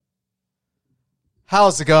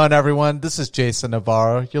How's it going, everyone? This is Jason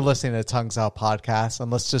Navarro. You're listening to Tongues Out Podcast, and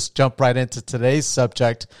let's just jump right into today's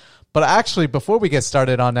subject. But actually, before we get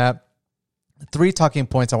started on that, 3 talking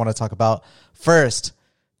points I want to talk about. First,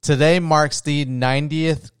 today marks the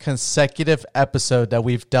 90th consecutive episode that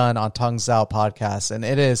we've done on Tongues Out Podcast, and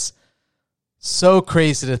it is so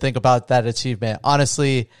crazy to think about that achievement.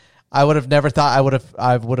 Honestly, I would have never thought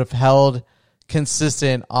I would have held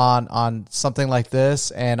consistent on something like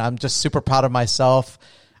this, and I'm just super proud of myself.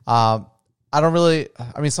 Sometimes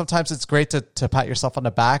it's great to pat yourself on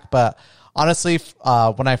the back, but honestly,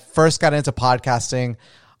 when I first got into podcasting,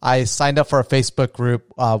 I signed up for a Facebook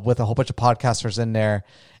group with a whole bunch of podcasters in there,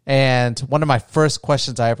 and one of my first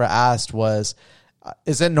questions I ever asked was,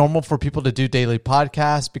 is it normal for people to do daily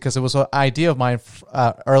podcasts? Because it was an idea of mine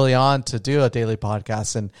early on to do a daily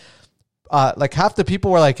podcast, and like half the people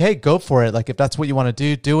were like, hey, go for it. Like, if that's what you want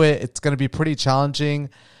to do it. It's going to be pretty challenging.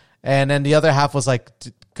 And then the other half was like,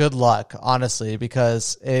 good luck, honestly,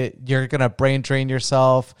 because you're going to brain drain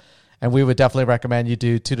yourself. And we would definitely recommend you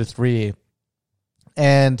do 2 to 3.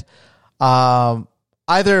 And either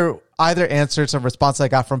answers and response I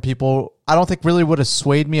got from people, I don't think really would have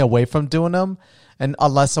swayed me away from doing them. And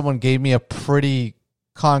unless someone gave me a pretty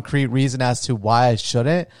concrete reason as to why I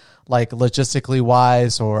shouldn't, like logistically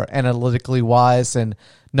wise or analytically wise, and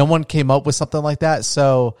no one came up with something like that.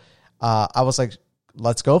 So I was like,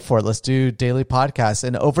 let's go for it. Let's do daily podcasts.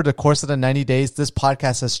 And over the course of the 90 days, this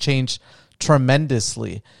podcast has changed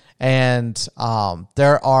tremendously. And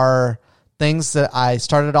there are things that I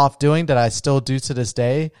started off doing that I still do to this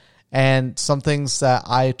day, and some things that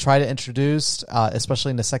I try to introduce,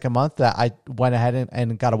 especially in the second month, that I went ahead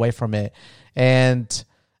and got away from it. And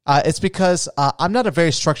it's because I'm not a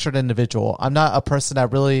very structured individual. I'm not a person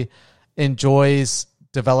that really enjoys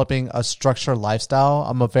developing a structured lifestyle.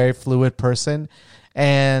 I'm a very fluid person.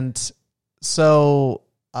 And so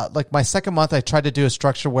like my second month, I tried to do a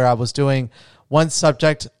structure where I was doing one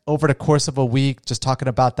subject over the course of a week, just talking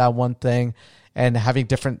about that one thing and having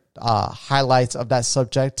different highlights of that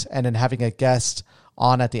subject, and then having a guest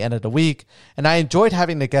on at the end of the week. And I enjoyed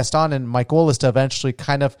having the guest on, and my goal is to eventually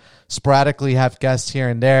kind of sporadically have guests here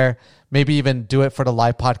and there, maybe even do it for the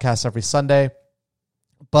live podcast every Sunday.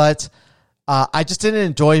 But I just didn't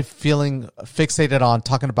enjoy feeling fixated on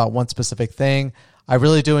talking about one specific thing. I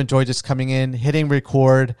really do enjoy just coming in, hitting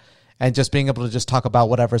record, and just being able to just talk about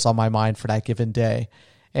whatever's on my mind for that given day.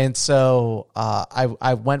 And so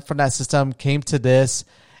I went from that system, came to this,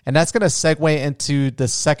 and that's going to segue into the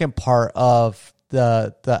second part of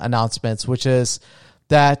the announcements, which is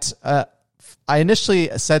that I initially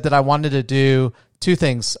said that I wanted to do 2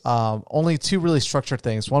 things, only 2 really structured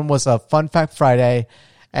things. One was a Fun Fact Friday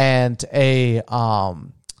and a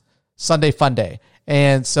Sunday Fun Day.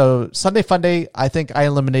 And so Sunday Fun Day, I think I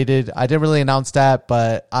eliminated. I didn't really announce that,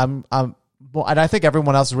 but and I think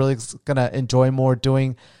everyone else is really going to enjoy more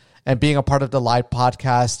doing and being a part of the live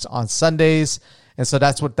podcast on Sundays. And so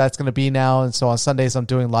that's what that's going to be now. And so on Sundays, I'm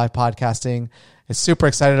doing live podcasting. I'm super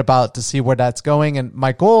excited to see where that's going. And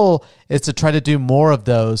my goal is to try to do more of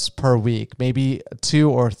those per week, maybe 2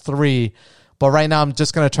 or 3. But right now, I'm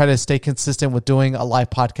just going to try to stay consistent with doing a live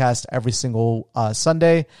podcast every single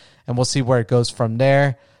Sunday. And we'll see where it goes from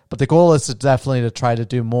there. But the goal is definitely to try to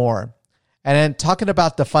do more. And then talking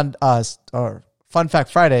about the Fun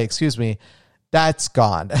Fact Friday, that's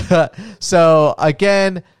gone. So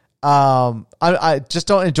again, I just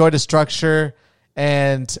don't enjoy the structure.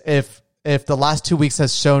 And if the last 2 weeks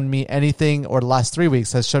has shown me anything, or the last 3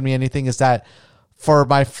 weeks has shown me anything, is that for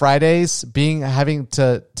my Fridays, having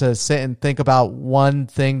to sit and think about one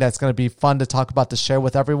thing that's going to be fun to talk about, to share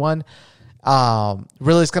with everyone,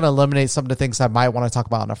 really is going to eliminate some of the things I might want to talk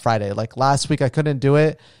about on a Friday. Like last week, I couldn't do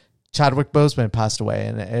it. Chadwick Boseman passed away,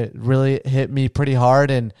 and it really hit me pretty hard,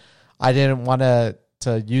 and I didn't want to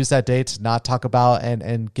use that day to not talk about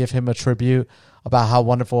and give him a tribute about how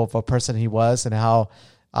wonderful of a person he was, and how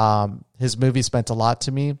his movie meant a lot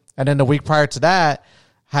to me. And then the week prior to that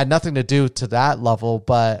had nothing to do to that level,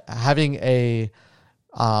 but having a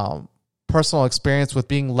personal experience with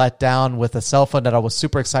being let down with a cell phone that I was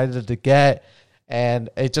super excited to get, and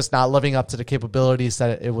it just not living up to the capabilities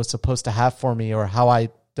that it was supposed to have for me, or how I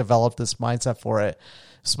developed this mindset for it.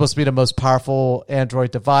 It's supposed to be the most powerful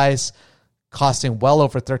Android device, costing well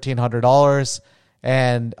over $1,300.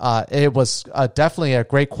 And it was definitely a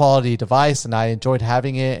great quality device, and I enjoyed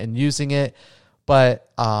having it and using it. But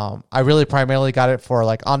I really primarily got it for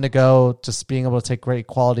like on the go, just being able to take great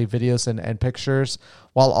quality videos and pictures,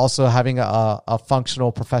 while also having a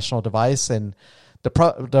functional professional device. And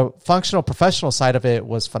the functional professional side of it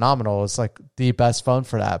was phenomenal. It's like the best phone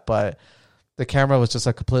for that. But the camera was just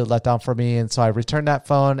a complete letdown for me. And so I returned that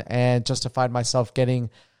phone and justified myself getting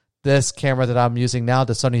this camera that I'm using now,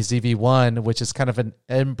 the Sony ZV-1, which is kind of an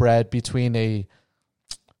inbred between a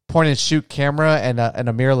point and shoot camera and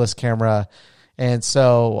a mirrorless camera. And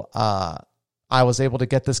so I was able to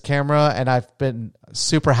get this camera, and I've been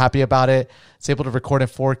super happy about it. It's able to record in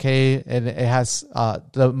 4K, and it has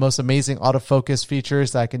the most amazing autofocus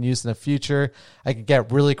features that I can use in the future. I can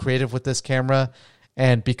get really creative with this camera.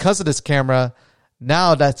 And because of this camera,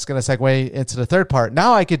 now that's going to segue into the third part.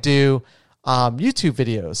 Now I could do YouTube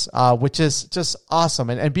videos, which is just awesome,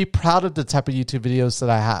 and be proud of the type of YouTube videos that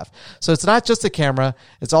I have. So it's not just a camera.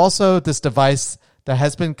 It's also this device that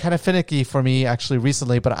has been kind of finicky for me actually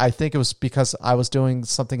recently, but I think it was because I was doing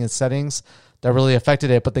something in settings that really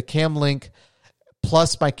affected it. But the Cam Link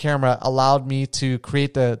plus my camera allowed me to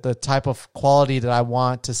create the type of quality that I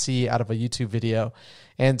want to see out of a YouTube video.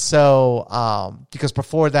 And so, because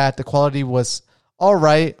before that, the quality was all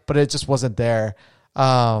right, but it just wasn't there.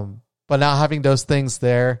 But now having those things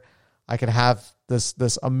there, I can have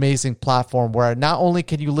this amazing platform where not only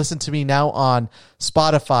can you listen to me now on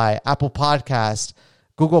Spotify, Apple Podcasts,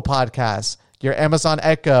 Google Podcasts, your Amazon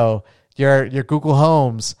Echo, your Google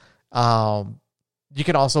Homes, you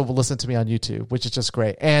can also listen to me on YouTube, which is just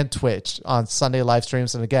great, and Twitch on Sunday live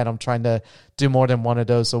streams. And again, I'm trying to do more than one of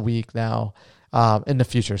those a week now, in the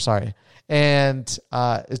future. Sorry. And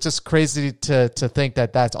it's just crazy to think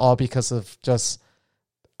that that's all because of just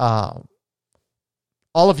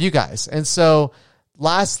all of you guys. And so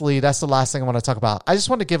lastly, that's the last thing I want to talk about. I just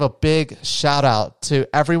want to give a big shout out to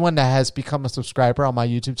everyone that has become a subscriber on my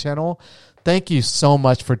YouTube channel. Thank you so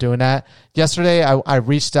much for doing that. Yesterday, I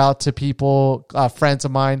reached out to people, friends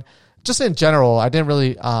of mine, just in general. I didn't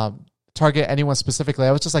really target anyone specifically.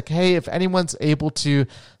 I was just like, hey, if anyone's able to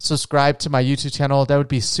subscribe to my YouTube channel, that would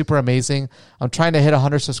be super amazing. I'm trying to hit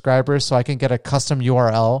 100 subscribers so I can get a custom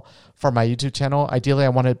URL for my YouTube channel. Ideally, I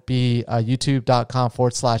want it to be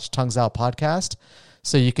youtube.com/tongues out podcast.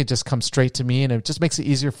 So you can just come straight to me, and it just makes it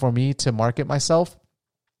easier for me to market myself.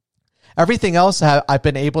 Everything else I've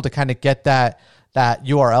been able to kind of get that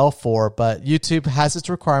URL for, but YouTube has its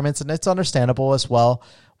requirements, and it's understandable as well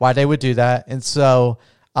why they would do that. And so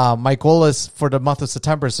my goal is for the month of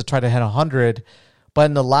September is to try to hit 100. But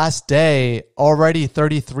in the last day, already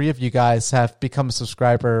 33 of you guys have become a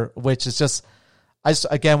subscriber, which is just, I just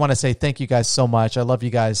again want to say thank you guys so much. I love you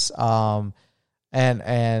guys. And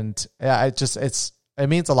it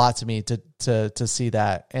means a lot to me to see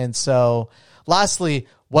that. And so lastly,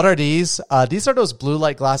 what are these? These are those blue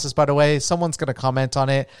light glasses, by the way. Someone's going to comment on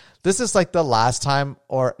it. This is like the last time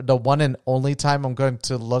or the one and only time I'm going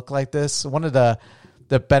to look like this. One of the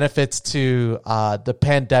benefits to the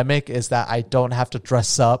pandemic is that I don't have to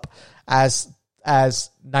dress up as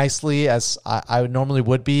nicely as I normally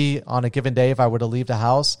would be on a given day if I were to leave the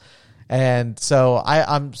house. And so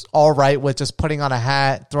I'm all right with just putting on a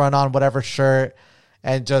hat, throwing on whatever shirt,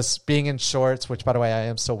 and just being in shorts, which, by the way, I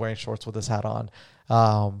am still wearing shorts with this hat on.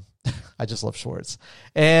 I just love shorts.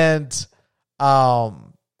 And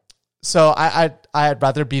so I'd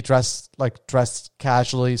rather be dressed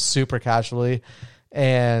casually, super casually.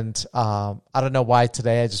 And I don't know why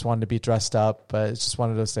today I just wanted to be dressed up, but it's just one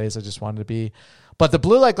of those days I just wanted to be. But the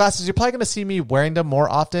blue light glasses, you're probably going to see me wearing them more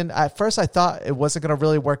often. At first, I thought it wasn't going to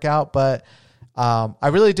really work out, but I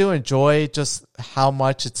really do enjoy just how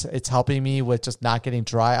much it's helping me with just not getting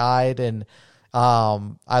dry-eyed. And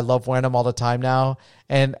I love wearing them all the time now.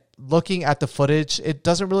 And looking at the footage, it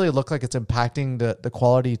doesn't really look like it's impacting the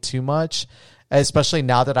quality too much, especially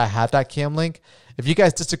now that I have that Cam Link. If you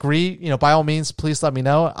guys disagree, by all means, please let me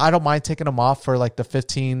know. I don't mind taking them off for like the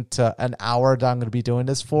 15 to an hour that I'm going to be doing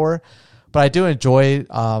this for. But I do enjoy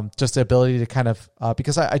just the ability to kind of,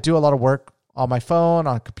 because I do a lot of work on my phone,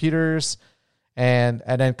 on computers, and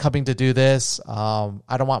then coming to do this.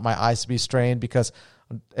 I don't want my eyes to be strained because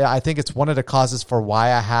I think it's one of the causes for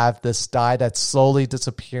why I have this dye that's slowly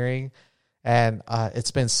disappearing. And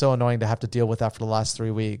it's been so annoying to have to deal with that for the last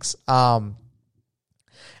 3 weeks. And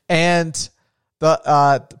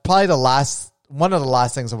probably one of the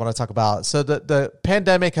last things I want to talk about. So the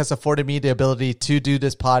pandemic has afforded me the ability to do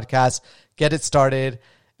this podcast, get it started,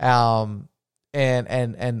 and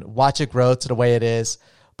watch it grow to the way it is.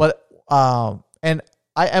 But and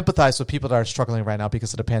I empathize with people that are struggling right now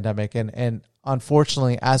because of the pandemic. And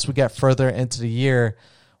unfortunately, as we get further into the year,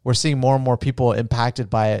 we're seeing more and more people impacted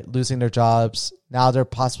by it, losing their jobs. Now they're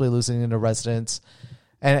possibly losing their residence.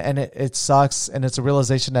 And it sucks. And it's a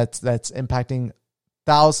realization that's impacting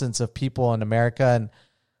thousands of people in America. And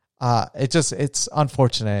it's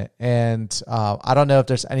unfortunate. And I don't know if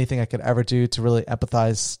there's anything I could ever do to really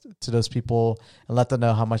empathize to those people and let them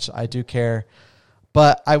know how much I do care.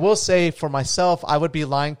 But I will say for myself, I would be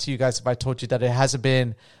lying to you guys if I told you that it hasn't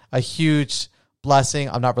been a huge blessing.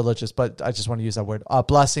 I'm not religious, but I just want to use that word. A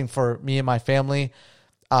blessing for me and my family.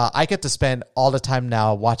 I get to spend all the time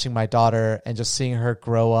now watching my daughter and just seeing her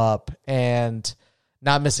grow up and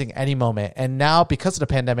not missing any moment. And now, because of the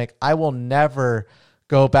pandemic, I will never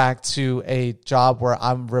go back to a job where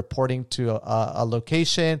I'm reporting to a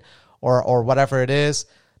location or whatever it is.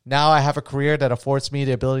 Now I have a career that affords me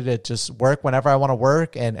the ability to just work whenever I want to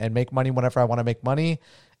work and make money whenever I want to make money.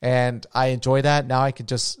 And I enjoy that. Now I can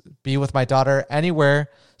just be with my daughter anywhere,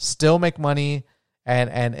 still make money,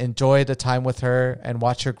 and enjoy the time with her and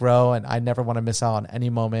watch her grow. And I never want to miss out on any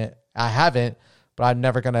moment. I haven't, but I'm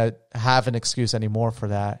never going to have an excuse anymore for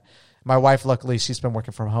that. My wife, luckily, she's been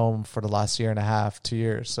working from home for the last 1.5 years, 2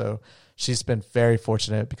 years. So she's been very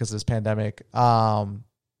fortunate because of this pandemic.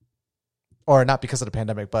 Or not because of the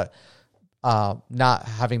pandemic, but not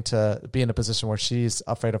having to be in a position where she's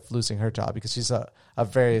afraid of losing her job, because she's a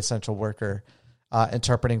very essential worker,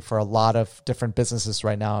 interpreting for a lot of different businesses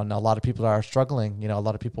right now. And a lot of people are struggling, a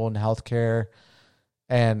lot of people in healthcare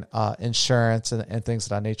and insurance and things of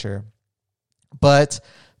that nature. But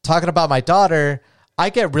talking about my daughter, I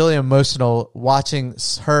get really emotional watching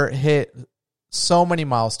her hit so many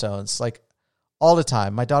milestones, like all the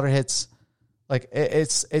time. My daughter hits, like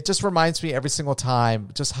it just reminds me every single time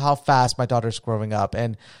just how fast my daughter's growing up.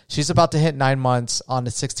 And she's about to hit 9 months on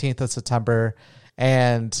the 16th of September.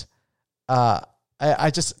 And I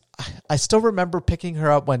still remember picking her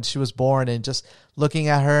up when she was born and just looking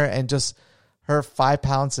at her and just her 5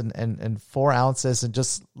 pounds and 4 ounces and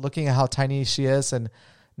just looking at how tiny she is. And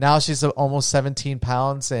now she's almost 17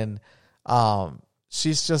 pounds and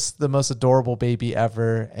she's just the most adorable baby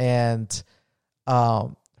ever. And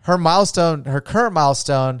her current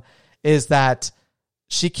milestone is that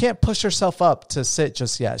she can't push herself up to sit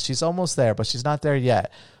just yet. She's almost there, but she's not there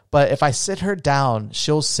yet. But if I sit her down,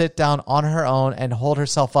 she'll sit down on her own and hold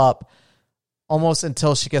herself up almost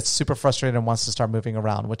until she gets super frustrated and wants to start moving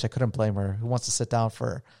around, which I couldn't blame her. Who wants to sit down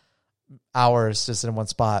for hours just in one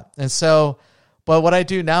spot? And so, but what I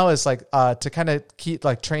do now is to kind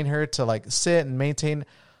of train her to sit and maintain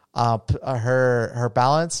her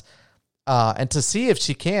balance. And to see if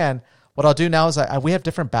she can, what I'll do now is we have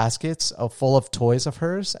different baskets full of toys of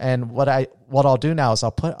hers. And what I'll do now is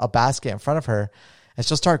I'll put a basket in front of her and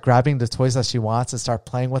she'll start grabbing the toys that she wants and start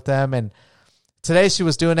playing with them. And today she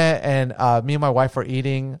was doing it, and me and my wife were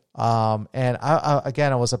eating. And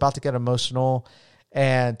I was about to get emotional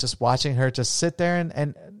and just watching her just sit there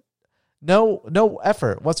and no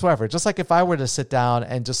effort whatsoever. Just like if I were to sit down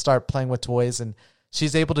and just start playing with toys, and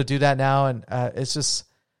she's able to do that now. And it's just,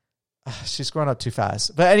 she's grown up too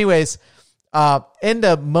fast. But anyways, in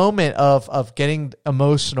the moment of getting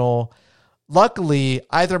emotional, luckily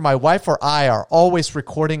either my wife or I are always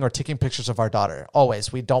recording or taking pictures of our daughter.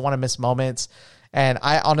 Always. We don't want to miss moments. And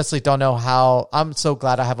I honestly don't know how. I'm so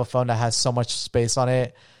glad I have a phone that has so much space on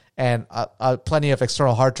it, and plenty of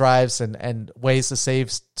external hard drives and ways to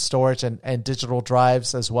save storage and digital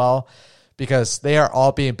drives as well, because they are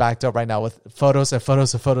all being backed up right now with photos and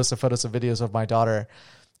photos and photos and photos and videos of my daughter.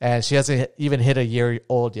 And she hasn't even hit a year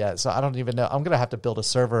old yet. So I don't even know. I'm going to have to build a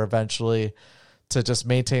server eventually to just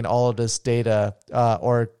maintain all of this data,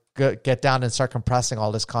 or get down and start compressing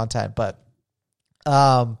all this content. But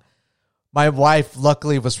my wife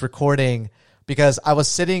luckily was recording, because I was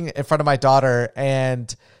sitting in front of my daughter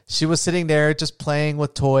and she was sitting there just playing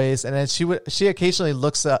with toys. And then she occasionally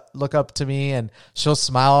look up to me and she'll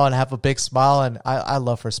smile and have a big smile. And I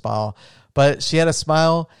love her smile, but she had a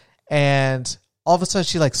smile, and all of a sudden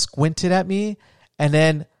she squinted at me and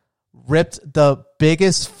then ripped the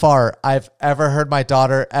biggest fart I've ever heard my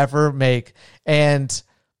daughter ever make. And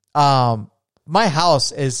my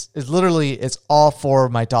house is literally, it's all for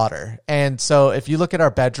my daughter. And so if you look at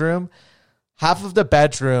our bedroom, half of the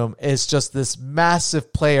bedroom is just this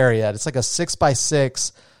massive play area. It's like a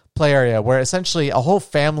 6x6 play area where essentially a whole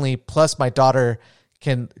family plus my daughter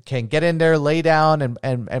can get in there, lay down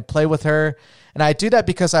and play with her. And I do that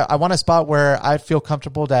because I want a spot where I feel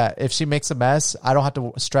comfortable that if she makes a mess, I don't have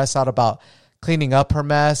to stress out about cleaning up her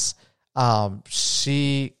mess.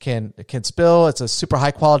 She can spill. It's a super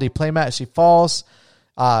high quality playmat. If she falls,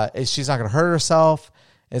 she's not going to hurt herself.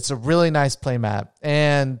 It's a really nice playmat.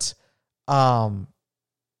 And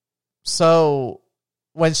so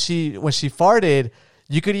when she farted,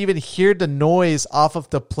 you could even hear the noise off of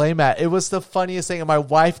the playmat. It was the funniest thing. And my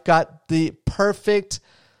wife got the perfect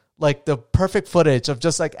like the perfect footage of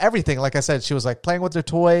just like everything. Like I said, she was like playing with her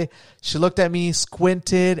toy. She looked at me,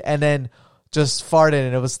 squinted, and then just farted.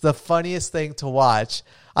 And it was the funniest thing to watch.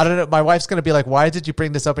 I don't know. My wife's going to be like, why did you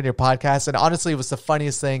bring this up in your podcast? And honestly, it was the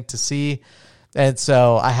funniest thing to see. And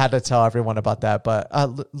so I had to tell everyone about that.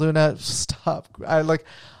 But Luna, stop.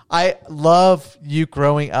 I love you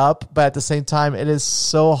growing up, but at the same time, it is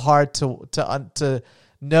so hard to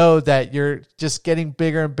know that you're just getting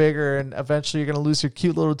bigger and bigger, and eventually you're going to lose your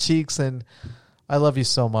cute little cheeks. And I love you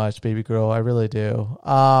so much, baby girl. I really do.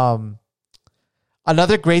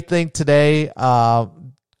 Another great thing today,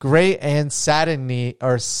 great and saddening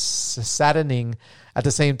at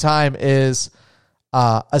the same time, is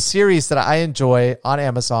a series that I enjoy on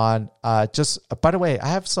Amazon. Just by the way, I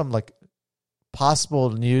have some like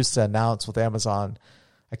possible news to announce with Amazon.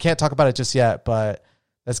 I can't talk about it just yet, but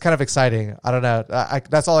that's kind of exciting. I don't know.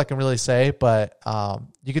 That's all I can really say, but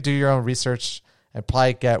you could do your own research and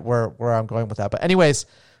probably get where I'm going with that. But anyways,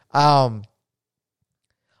 on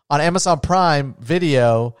Amazon Prime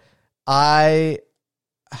Video, I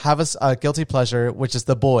have a guilty pleasure, which is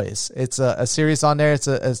The Boys. It's a series on there.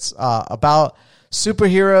 It's about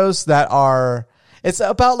superheroes that are. It's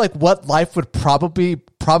about like what life would probably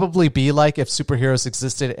be like if superheroes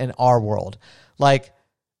existed in our world. Like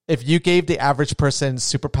if you gave the average person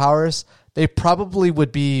superpowers, they probably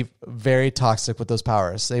would be very toxic with those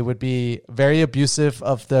powers. They would be very abusive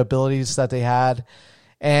of the abilities that they had.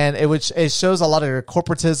 And it shows a lot of their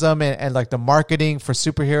corporatism and like the marketing for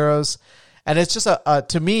superheroes. And it's just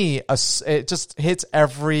to me, it just hits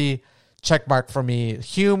every check mark for me.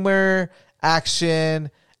 Humor,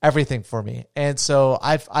 action, everything for me. And so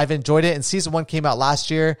I've enjoyed it. And season 1 came out last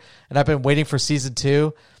year, and I've been waiting for season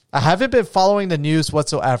 2. I haven't been following the news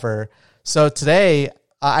whatsoever. So today,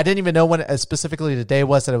 I didn't even know when specifically the day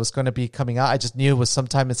was that it was going to be coming out. I just knew it was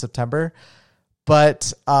sometime in September.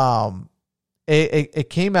 But it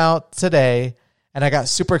came out today, and I got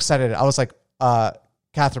super excited. I was like,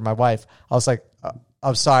 Catherine, my wife, I was like,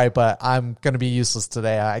 I'm sorry, but I'm going to be useless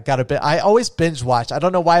today. I always binge watch. I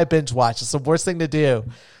don't know why I binge watch. It's the worst thing to do.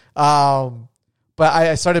 But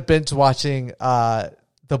I started binge watching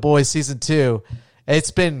The Boys season 2.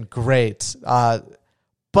 It's been great.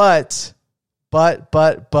 But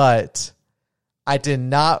I did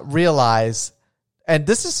not realize, and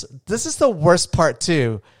this is the worst part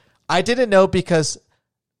too. I didn't know because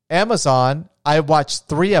Amazon, I watched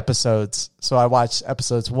 3 episodes. So I watched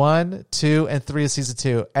episodes 1, 2, and 3 of season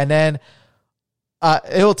 2. And then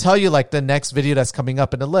it will tell you like the next video that's coming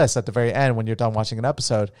up in the list at the very end when you're done watching an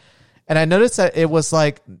episode. And I noticed that it was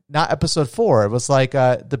like not episode 4. It was like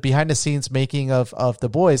the behind the scenes making of The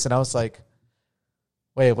Boys. And I was like,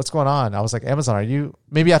 wait, what's going on? I was like, Amazon,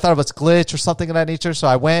 maybe I thought it was glitch or something of that nature. So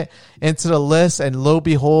I went into the list, and lo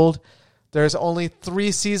behold, there's only 3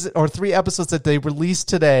 episodes that they released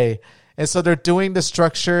today. And so they're doing the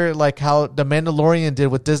structure like how The Mandalorian did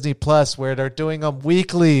with Disney Plus, where they're doing them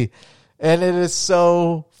weekly. And it is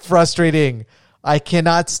so frustrating. I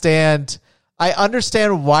cannot stand. I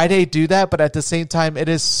understand why they do that, but at the same time, it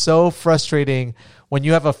is so frustrating when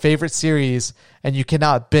you have a favorite series and you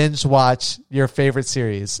cannot binge watch your favorite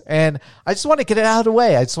series. And I just want to get it out of the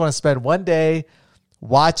way. I just want to spend one day,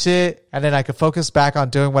 watch it, and then I can focus back on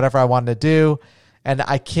doing whatever I want to do. And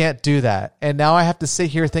I can't do that. And now I have to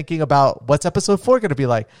sit here thinking about what's episode 4 going to be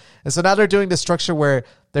like. And so now they're doing the structure where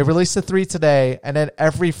they release the 3 today, and then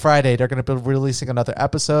every Friday they're going to be releasing another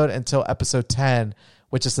episode until episode 10,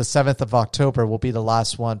 which is the 7th of October, will be the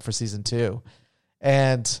last one for season 2.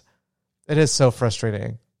 And it is so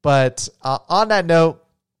frustrating. But on that note,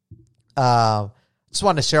 just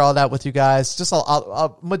wanted to share all that with you guys. Just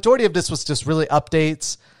a majority of this was just really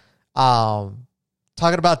updates.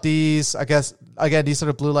 Talking about these, I guess, again, these are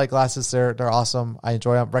the blue light glasses. They're awesome. I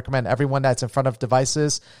enjoy them. Recommend everyone that's in front of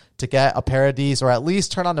devices to get a pair of these, or at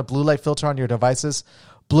least turn on the blue light filter on your devices.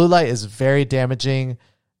 Blue light is very damaging,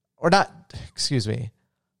 or not, excuse me.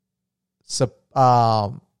 So,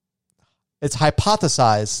 it's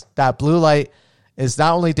hypothesized that blue light is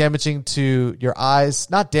not only damaging to your eyes,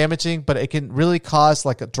 not damaging, but it can really cause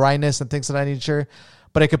like a dryness and things of that nature,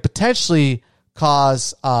 but it could potentially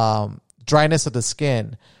cause, dryness of the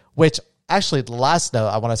skin, which actually the last note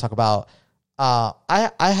I want to talk about,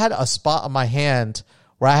 I had a spot on my hand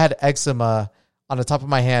where I had eczema on the top of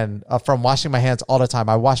my hand from washing my hands all the time.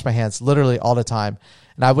 I wash my hands literally all the time.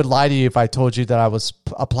 And I would lie to you if I told you that I was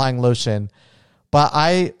applying lotion, but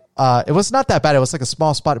it was not that bad. It was like a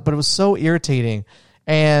small spot, but it was so irritating.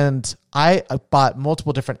 And I bought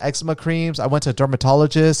multiple different eczema creams. I went to a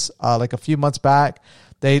dermatologist like a few months back.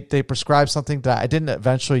 They prescribed something that I didn't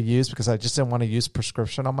eventually use because I just didn't want to use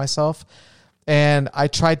prescription on myself. and I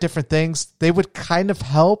tried different things. They would kind of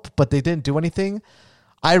help, but they didn't do anything.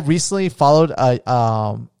 I recently followed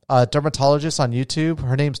a dermatologist on YouTube.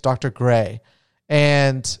 Her name's Dr. Gray,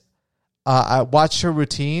 and I watched her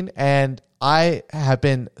routine, and I have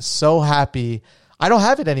been so happy. I don't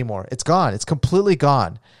have it anymore. It's gone. It's completely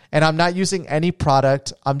gone. And I'm not using any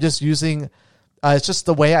product. I'm just using, it's just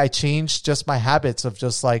the way I changed just my habits of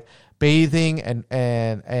just like bathing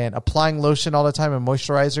and applying lotion all the time and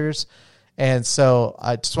moisturizers. And so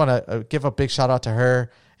I just want to give a big shout out to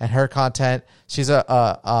her and her content. She's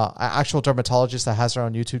a actual dermatologist that has her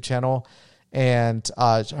own YouTube channel. And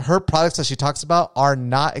her products that she talks about are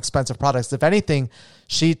not expensive products. If anything,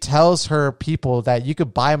 she tells her people that you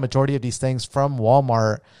could buy a majority of these things from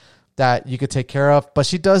Walmart that you could take care of. But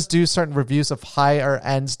she does do certain reviews of higher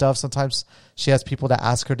end stuff. Sometimes she has people that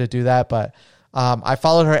ask her to do that. But I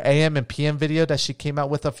followed her AM and PM video that she came out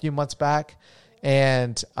with a few months back.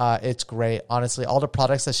 And it's great. Honestly, all the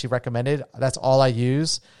products that she recommended, that's all I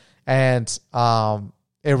use. And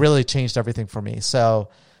it really changed everything for me. So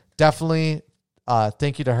definitely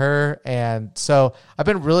thank you to her. And so I've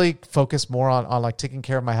been really focused more on like taking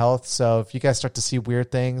care of my health. So if you guys start to see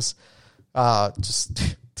weird things,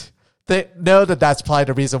 just know that that's probably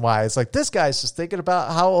the reason why. It's like, this guy's just thinking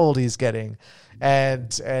about how old he's getting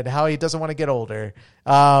and how he doesn't want to get older.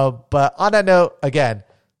 But on that note, again,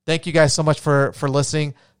 thank you guys so much for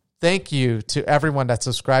listening. Thank you to everyone that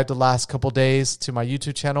subscribed the last couple days to my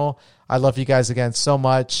YouTube channel. I love you guys again so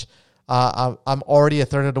much. I'm already a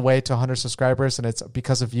third of the way to 100 subscribers, and it's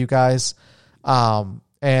because of you guys.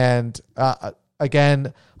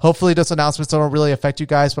 Again, hopefully those announcements don't really affect you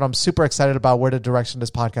guys, but I'm super excited about where the direction this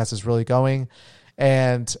podcast is really going.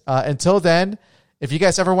 And until then, if you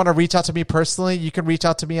guys ever want to reach out to me personally, you can reach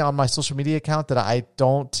out to me on my social media account that I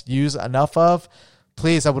don't use enough of.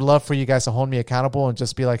 Please, I would love for you guys to hold me accountable and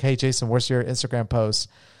just be like, hey, Jason, where's your Instagram post?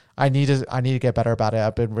 I need to get better about it.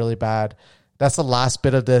 I've been really bad. That's the last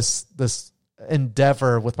bit of this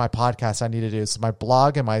endeavor with my podcast I need to do. So my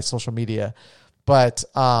blog and my social media. But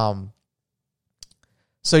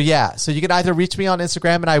so yeah, so you can either reach me on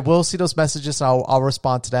Instagram and I will see those messages and I'll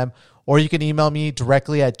respond to them, or you can email me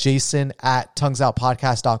directly at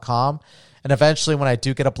jason@tonguesoutpodcast.com. And eventually when I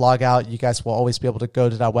do get a blog out, you guys will always be able to go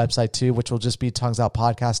to that website too, which will just be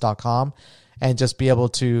tonguesoutpodcast.com, and just be able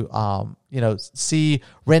to, see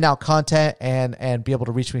written out content and be able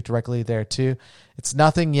to reach me directly there too. It's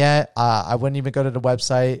nothing yet. I wouldn't even go to the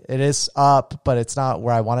website. It is up, but it's not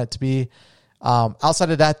where I want it to be.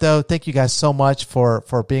 Outside of that though, thank you guys so much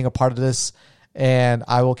for being a part of this, and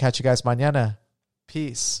I will catch you guys mañana.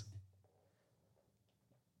 Peace.